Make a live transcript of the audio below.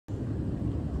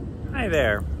Hi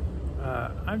there,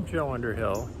 I'm Joe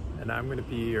Underhill, and I'm going to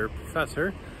be your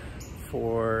professor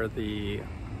for the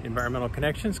Environmental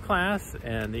Connections class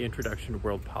and the Introduction to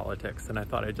World Politics. And I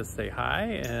thought I'd just say hi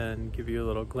and give you a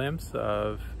little glimpse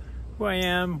of who I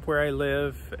am, where I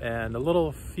live, and a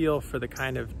little feel for the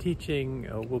kind of teaching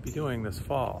we'll be doing this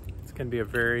fall. It's going to be a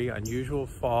very unusual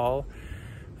fall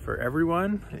for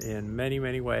everyone in many,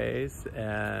 many ways,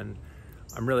 and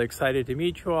I'm really excited to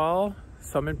meet you all,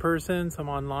 some in person, some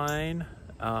online,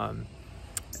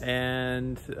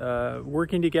 and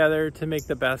working together to make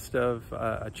the best of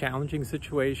a challenging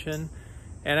situation.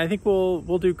 And I think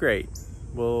we'll do great.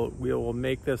 We'll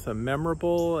make this a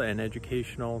memorable and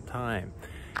educational time.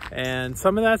 And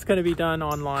some of that's going to be done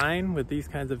online with these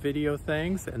kinds of video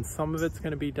things, and some of it's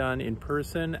going to be done in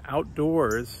person,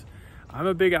 outdoors. I'm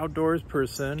a big outdoors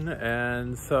person,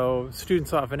 and so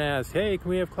students often ask, hey, can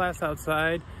we have class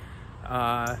outside?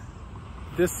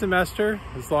 This semester,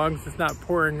 as long as it's not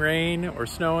pouring rain or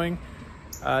snowing,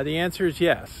 the answer is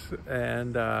yes.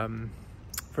 And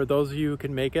for those of you who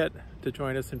can make it to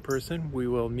join us in person, we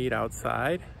will meet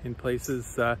outside in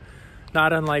places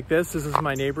not unlike this. This is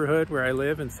my neighborhood where I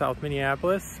live in South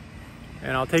Minneapolis.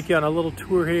 And I'll take you on a little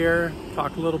tour here,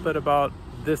 talk a little bit about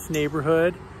this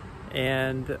neighborhood,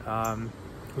 and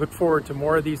look forward to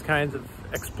more of these kinds of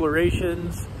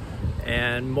explorations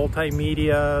and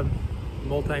multimedia,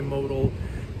 multimodal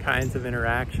kinds of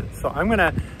interactions. So I'm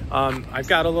gonna, I've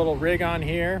got a little rig on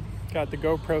here, got the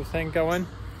GoPro thing going,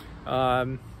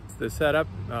 the setup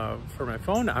for my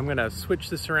phone. I'm gonna switch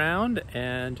this around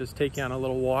and just take you on a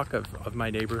little walk of my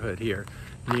neighborhood here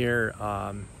near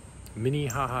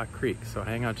Minnehaha Creek. So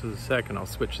hang on just a second, I'll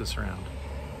switch this around.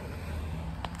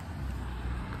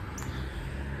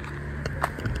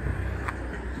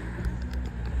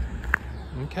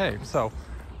 Okay, so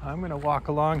I'm going to walk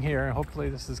along here, and hopefully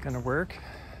this is going to work.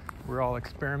 We're all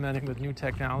experimenting with new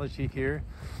technology here,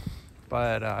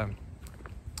 but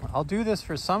I'll do this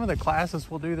for some of the classes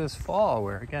we'll do this fall,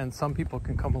 where again, some people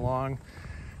can come along,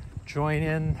 join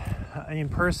in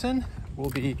person. We'll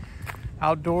be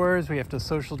outdoors. We have to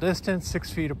social distance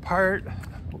 6 feet apart.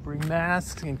 We'll bring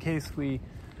masks in case we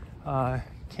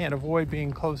can't avoid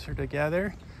being closer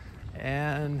together.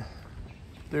 And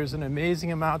there's an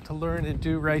amazing amount to learn and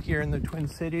do right here in the Twin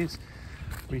Cities.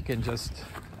 We can just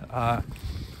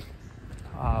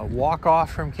walk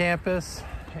off from campus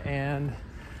and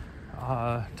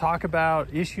talk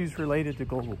about issues related to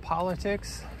global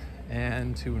politics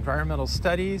and to environmental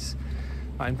studies.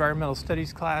 My environmental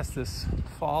studies class this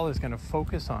fall is going to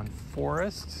focus on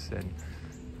forests and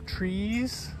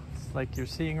trees, like you're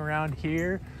seeing around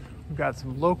here. We've got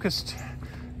some locust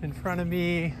in front of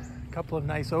me, a couple of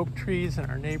nice oak trees in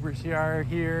our neighbor's yard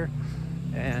here,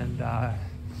 and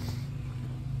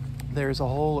there's a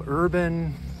whole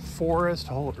urban forest, a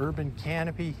whole urban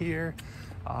canopy here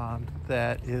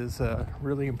that is a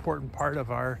really important part of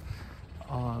our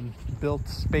built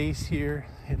space here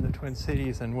in the Twin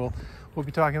Cities, and we'll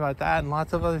be talking about that and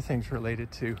lots of other things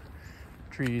related to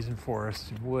trees and forests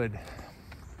and wood.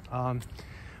 But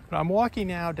I'm walking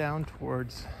now down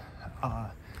towards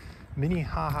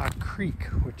Minnehaha Creek,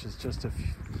 which is just as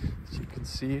you can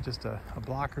see, just a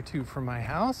block or two from my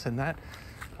house, and that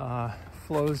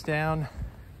flows down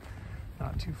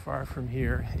not too far from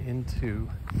here into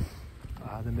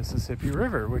the Mississippi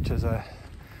River, which is an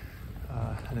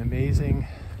amazing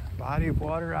body of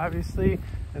water, obviously,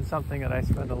 and something that I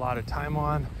spend a lot of time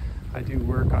on. I do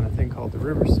work on a thing called the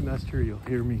river semester. You'll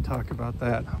hear me talk about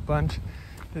that a bunch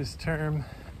this term.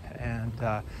 And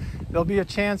there'll be a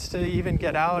chance to even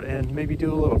get out and maybe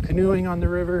do a little canoeing on the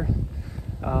river,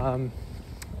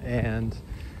 and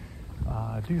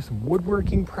do some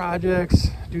woodworking projects,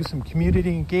 do some community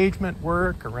engagement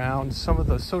work around some of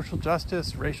the social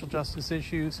justice, racial justice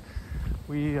issues.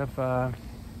 We have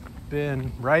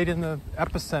been right in the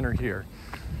epicenter here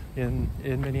in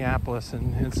Minneapolis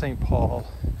and in St.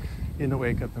 Paul in the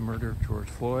wake of the murder of George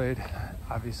Floyd,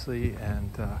 obviously.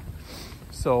 And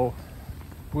so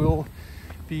we'll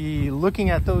be looking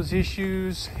at those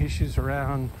issues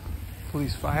around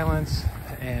police violence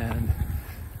and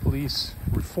police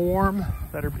reform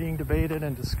that are being debated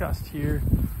and discussed here,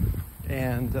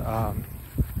 and a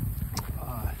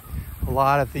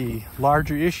lot of the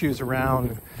larger issues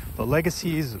around the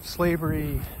legacies of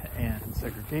slavery and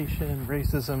segregation,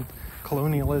 racism,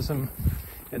 colonialism,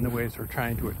 and the ways we're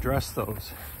trying to address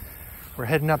those. We're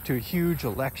heading up to a huge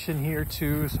election here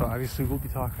too, so obviously we'll be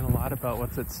talking a lot about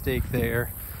what's at stake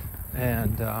there,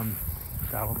 and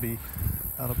that'll be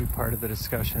part of the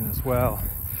discussion as well.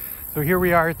 So here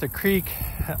we are at the creek.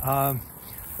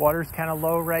 Water's kind of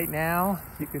low right now.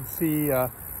 You can see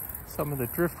some of the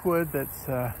driftwood that's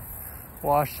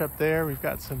washed up there. We've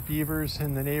got some beavers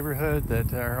in the neighborhood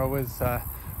that are always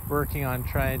working on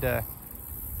trying to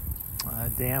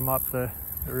dam up the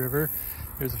river.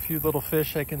 There's a few little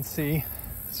fish I can see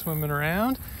swimming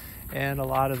around, and a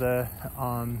lot of the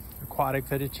aquatic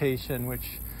vegetation,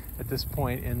 which at this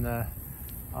point in the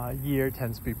year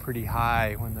tends to be pretty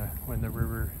high when the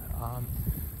river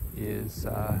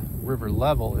river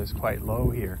level is quite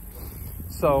low here.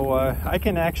 So I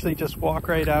can actually just walk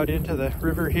right out into the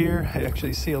river here. I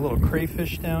actually see a little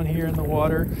crayfish down here in the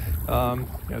water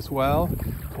as well.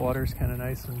 The water's kind of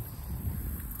nice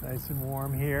and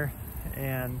warm here,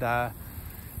 and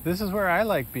this is where I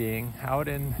like being, out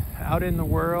in the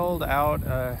world,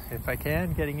 if I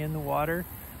can, getting in the water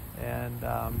and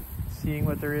seeing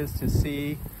what there is to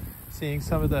see, seeing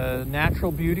some of the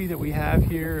natural beauty that we have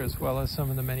here, as well as some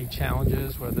of the many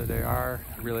challenges, whether they are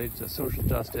related to social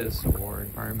justice or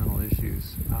environmental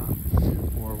issues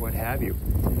or what have you.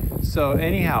 So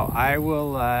anyhow, I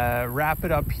will wrap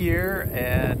it up here,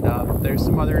 and there's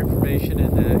some other information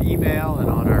in the email and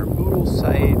on our Moodle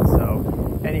site.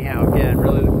 So anyhow, again,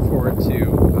 really looking forward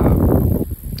to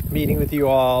meeting with you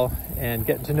all and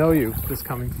getting to know you this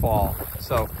coming fall.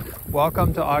 So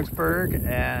welcome to Augsburg,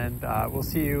 and we'll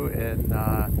see you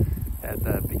at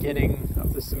the beginning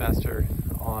of the semester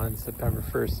on September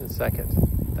 1st and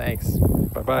 2nd. Thanks.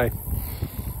 Bye-bye.